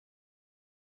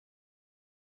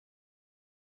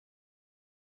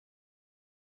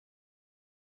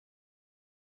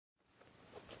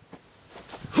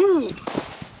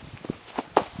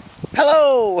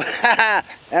Hello,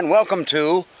 and welcome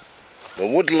to the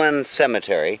Woodland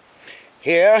Cemetery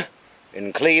here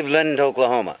in Cleveland,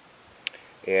 Oklahoma.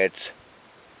 It's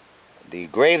the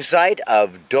gravesite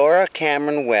of Dora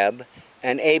Cameron Webb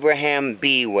and Abraham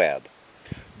B. Webb.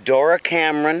 Dora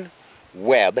Cameron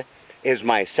Webb is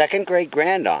my second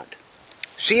great-grandaunt.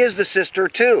 She is the sister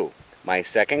to my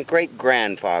second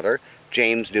great-grandfather,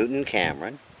 James Newton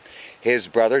Cameron, his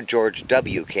brother George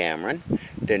W. Cameron,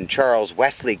 then Charles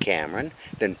Wesley Cameron,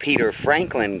 then Peter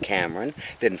Franklin Cameron,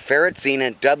 then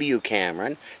Ferretzina W.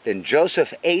 Cameron, then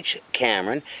Joseph H.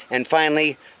 Cameron, and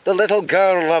finally the little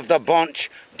girl of the bunch,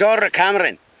 Dora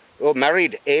Cameron, who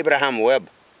married Abraham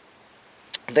Webb.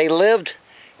 They lived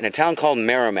in a town called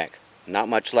Merrimack. Not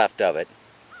much left of it.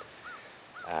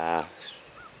 I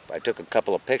took a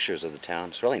couple of pictures of the town.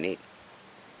 It's really neat.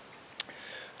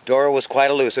 Dora was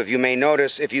quite elusive. You may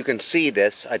notice, if you can see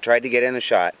this, I tried to get in the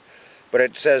shot, but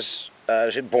it says she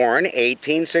was born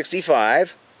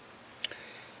 1865,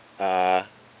 but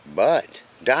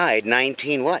died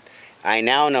 19 what? I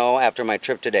now know after my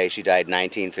trip today she died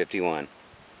 1951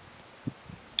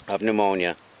 of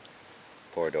pneumonia.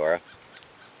 Poor Dora.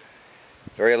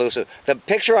 Very elusive. The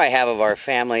picture I have of our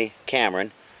family,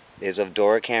 Cameron, is of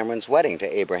Dora Cameron's wedding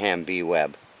to Abraham B.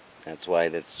 Webb. That's why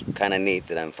that's kind of neat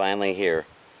that I'm finally here.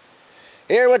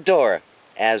 Here with Dora,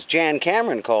 as Jan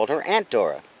Cameron called her, Aunt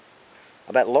Dora.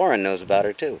 I bet Lauren knows about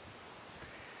her too.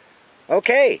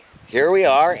 Okay, here we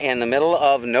are in the middle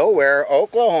of nowhere,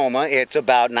 Oklahoma. It's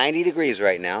about 90 degrees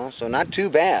right now, so not too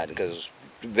bad because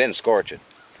it's been scorching.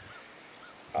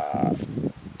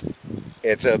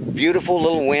 It's a beautiful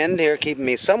little wind here keeping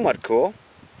me somewhat cool.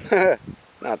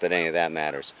 Not that any of that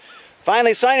matters.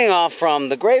 Finally signing off from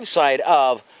the gravesite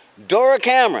of Dora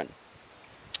Cameron,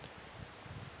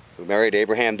 who married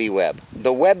Abraham B. Webb.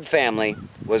 The Webb family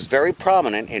was very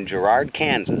prominent in Girard,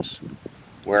 Kansas,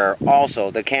 where also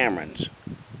the Camerons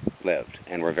lived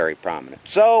and were very prominent.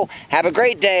 So, have a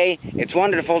great day. It's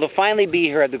wonderful to finally be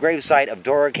here at the gravesite of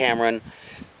Dora Cameron.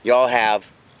 Y'all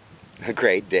have a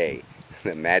great day.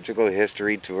 The magical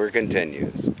history tour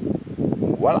continues.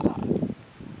 Voila!